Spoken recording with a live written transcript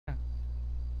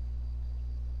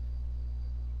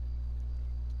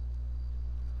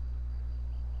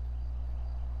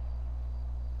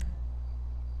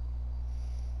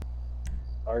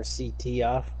RCT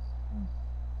off.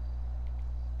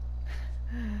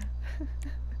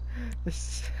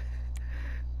 This,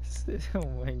 oh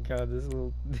my god, these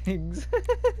little things.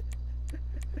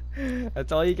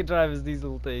 That's all you can drive is these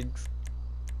little things.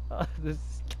 Oh, this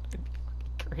is gonna be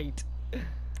fucking great.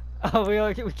 Oh,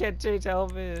 we can't change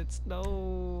helmets.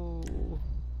 No.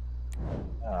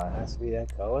 Oh, it has to be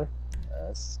that color?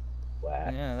 That's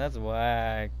whack. Yeah, that's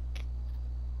whack.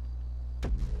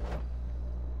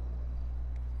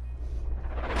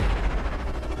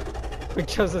 We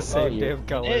chose the same damn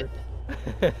color.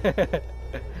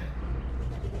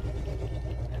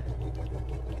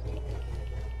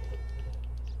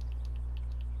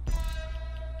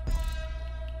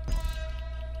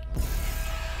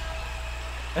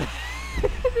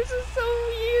 This is so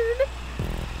weird.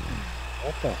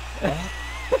 What the fuck?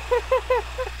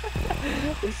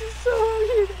 This is so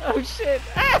weird. Oh shit.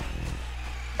 Ah!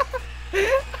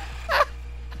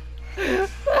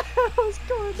 What's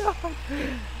going on?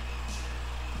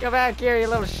 Come back here, you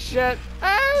little shit.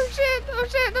 Oh shit. Oh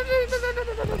shit. Oh,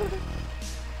 shit.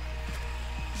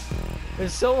 No.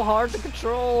 It's so hard to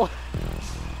control.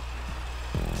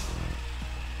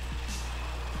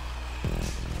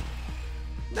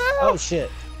 No! Oh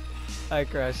shit. I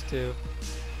crashed too.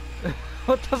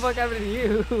 What the fuck happened to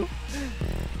you?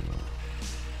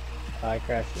 I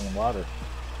crashed in the water.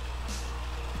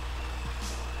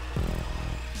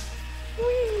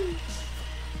 Whee!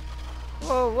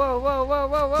 Whoa, whoa, whoa, whoa,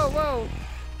 whoa, whoa, whoa!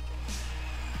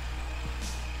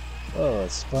 Oh,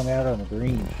 it spun out on the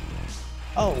green.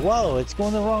 Oh, whoa, it's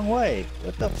going the wrong way.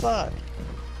 What the fuck?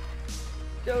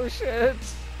 Oh shit!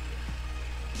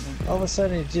 All of a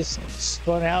sudden it just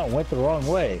spun out and went the wrong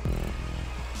way.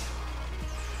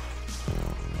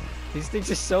 These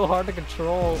things are so hard to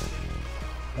control.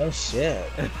 Oh shit.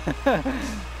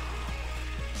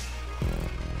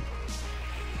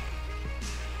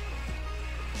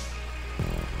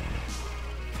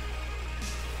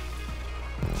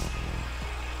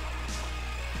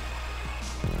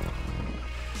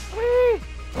 Whee!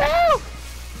 No!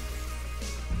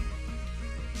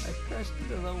 I crashed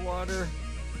into the water.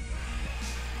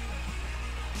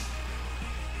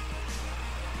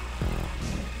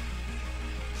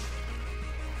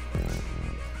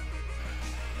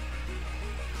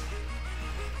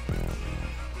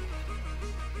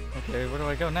 Okay, where do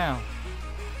I go now?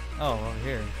 Oh, over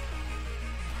here.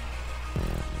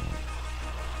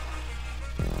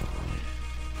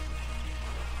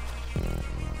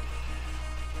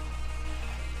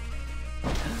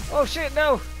 Oh shit,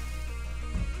 no!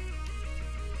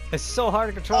 It's so hard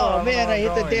to control. Oh man, I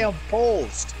hit the damn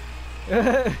poles.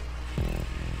 I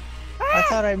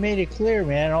thought I made it clear,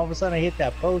 man. All of a sudden I hit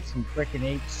that post and freaking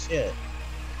ate shit.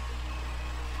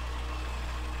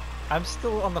 I'm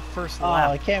still on the first Oh,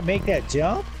 lap. I can't make that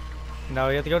jump? No,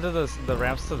 you have to go to the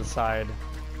ramps to the side.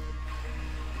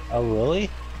 Oh, really?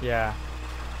 Yeah.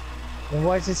 Then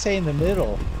why does it say in the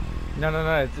middle? No,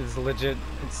 it's legit.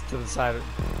 It's to the side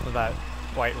of that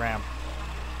white ramp.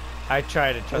 I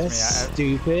tried it, trust That's me.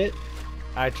 stupid.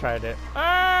 I tried it.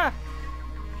 Ah!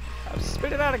 I'm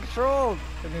spinning out of control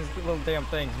in these little damn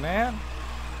things, man.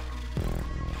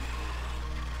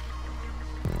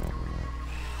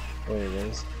 There it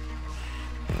is.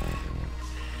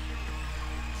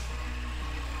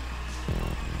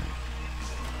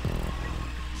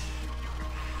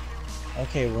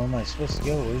 Okay, where am I supposed to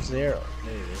go? Where's the arrow?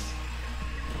 There it is.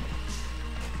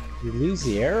 You lose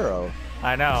the arrow.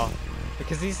 I know.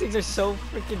 Because these things are so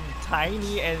freaking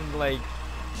tiny and like you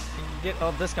can get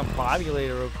all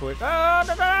discombobulated real quick. Oh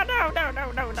no.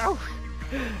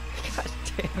 God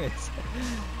damn it.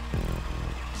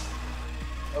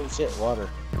 Oh shit, water.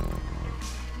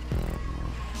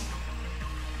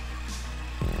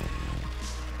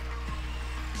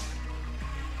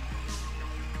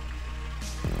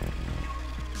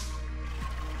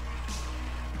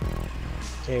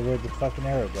 Okay, where'd the fucking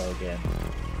arrow go again?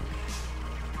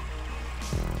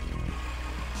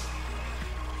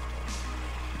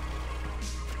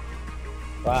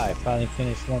 Wow, I finally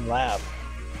finished one lap.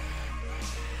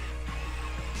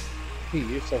 Dude,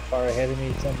 you're so far ahead of me,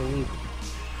 it's unbelievable.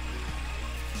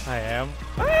 I am.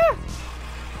 Ah!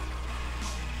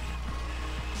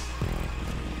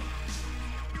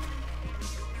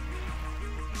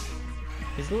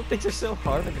 These little things are so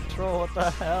hard to control, what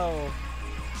the hell?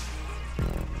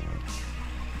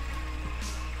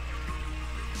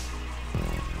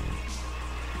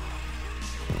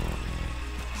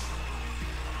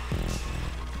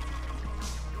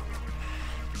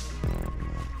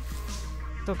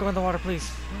 Don't go in the water,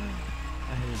 please.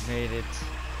 I made it.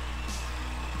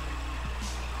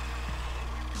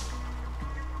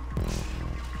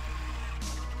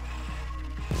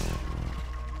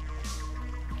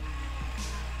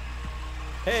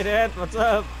 Hey, Dad, what's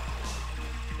up?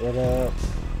 What up?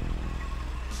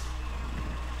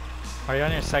 Are you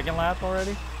on your second lap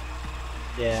already?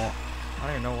 Yeah, I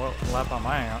don't even know what lap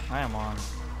I am on.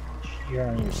 you're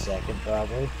on your second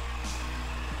probably.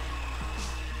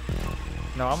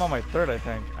 No, I'm on my third, I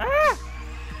think. Ah!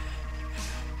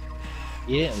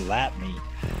 You didn't lap me.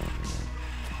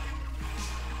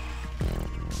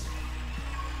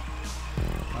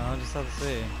 I'll just have to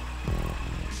see.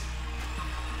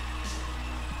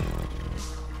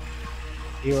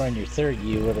 If you were on your third,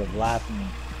 you would have lapped me.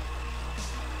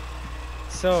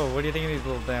 So, what do you think of these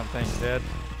little damn things, Dad?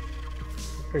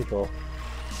 Pretty cool.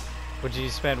 Would you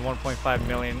spend 1.5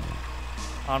 million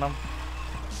on them?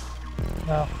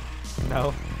 No.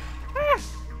 No.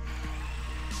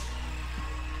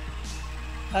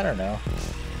 I don't know.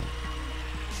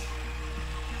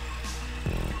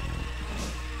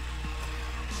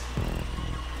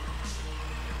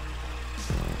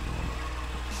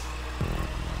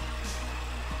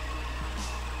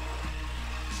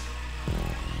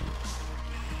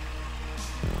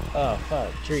 Oh, fuck,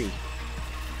 tree.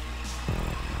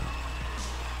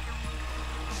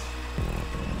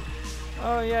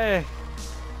 Oh, yay.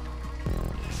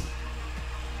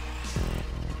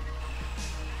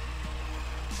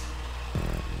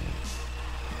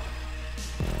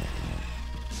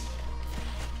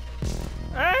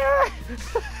 Ah!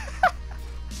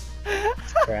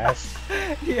 Crash.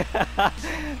 Yeah,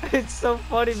 it's so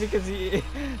funny because the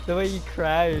way you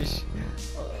crash,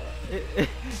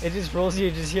 it just rolls you.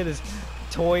 You just hear this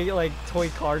toy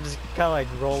car just kind of like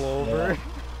roll over.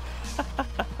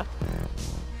 Yeah.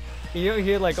 You don't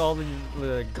hear like all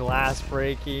the glass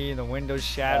breaking, the windows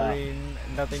shattering,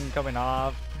 nothing coming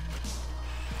off.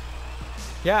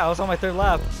 Yeah, I was on my third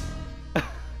lap.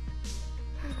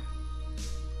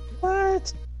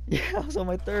 What? Yeah, I was on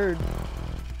my third.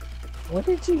 When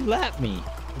did you lap me?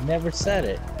 You never said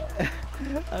it.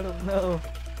 I don't know.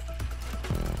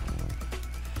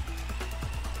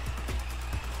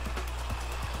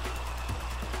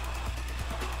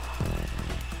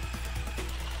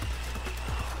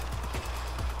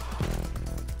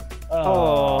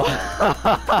 Oh.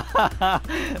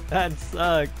 That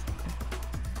sucked.